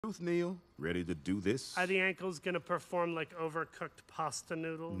Neil, ready to do this? Are the ankles gonna perform like overcooked pasta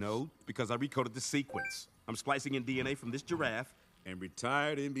noodles? No, because I recoded the sequence. I'm splicing in DNA from this giraffe and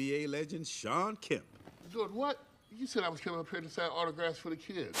retired NBA legend Shawn Kemp. Doing what? You said I was coming up here to sign autographs for the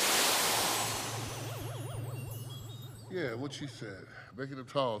kids. Yeah, what she said. Making them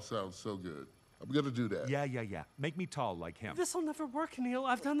tall sounds so good. I'm gonna do that. Yeah. Make me tall like him. This'll never work, Neil.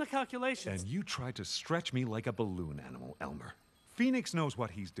 I've done the calculations. And you tried to stretch me like a balloon animal, Elmer. Phoenix knows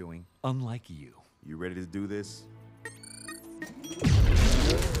what he's doing, unlike you. You ready to do this?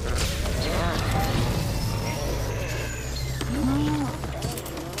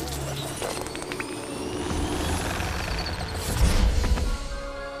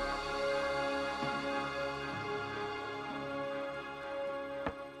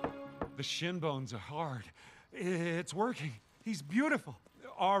 The shin bones are hard. It's working. He's beautiful.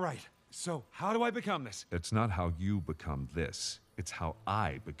 All right, so how do I become this? It's not how you become this. It's how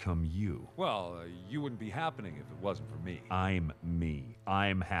I become you. Well, you wouldn't be happening if it wasn't for me. I'm me.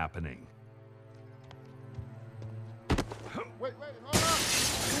 I'm happening. Wait, hold up!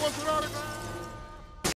 Who wants an autograph?